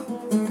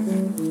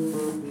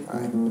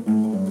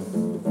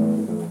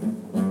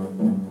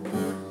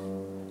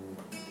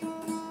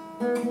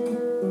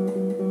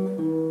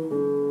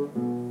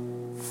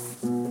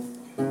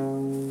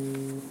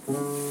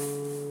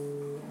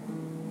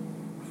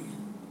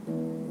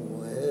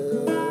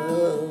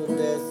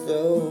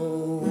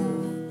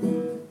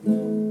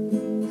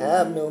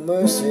have no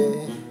mercy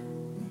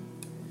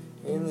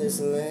in this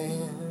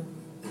land.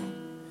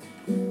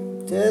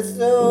 Death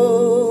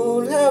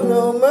don't have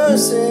no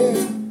mercy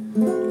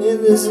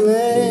in this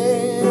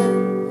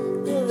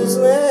land, in this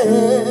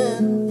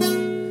land.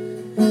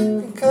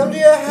 You come to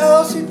your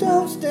house, you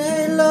don't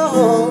stay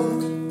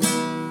long.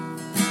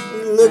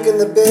 You look in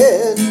the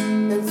bed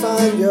and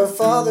find your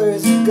father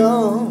is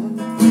gone.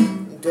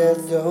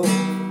 Death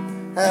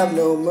don't have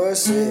no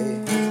mercy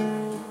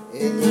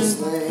in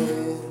this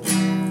land.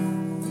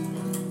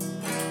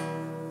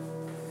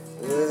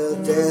 Well,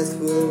 death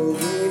will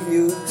leave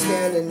you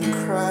standing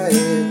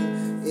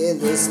crying in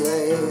this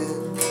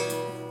land.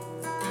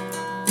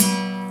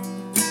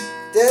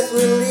 Death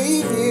will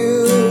leave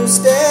you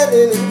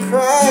standing and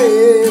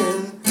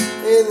crying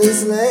in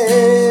this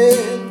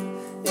land,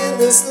 in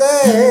this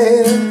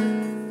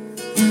land.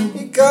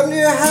 You come to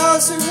your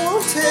house, it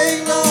won't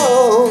take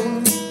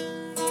long.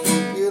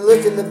 You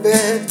look in the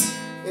bed,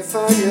 you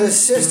find your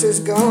sister's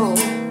gone.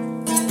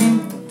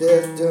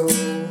 Death don't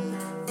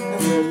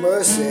have no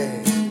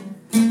mercy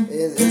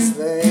in this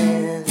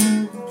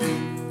land.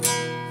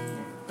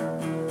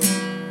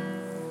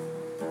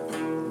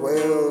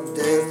 Well,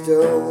 death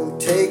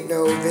don't take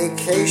no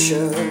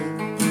vacation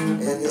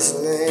in this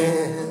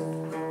land.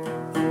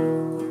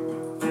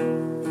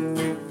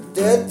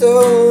 Death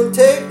don't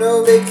take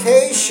no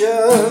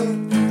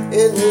vacation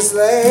in this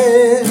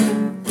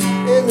land,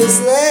 in this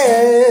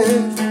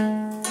land.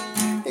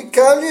 You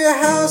come to your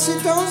house,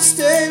 you don't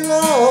stay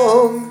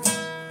long.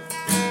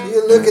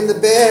 You look in the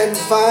bed and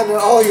find that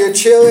all your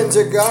children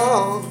are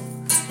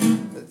gone.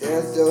 But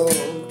death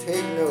don't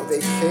take no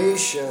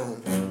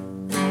vacation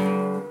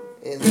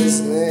in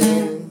this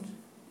land.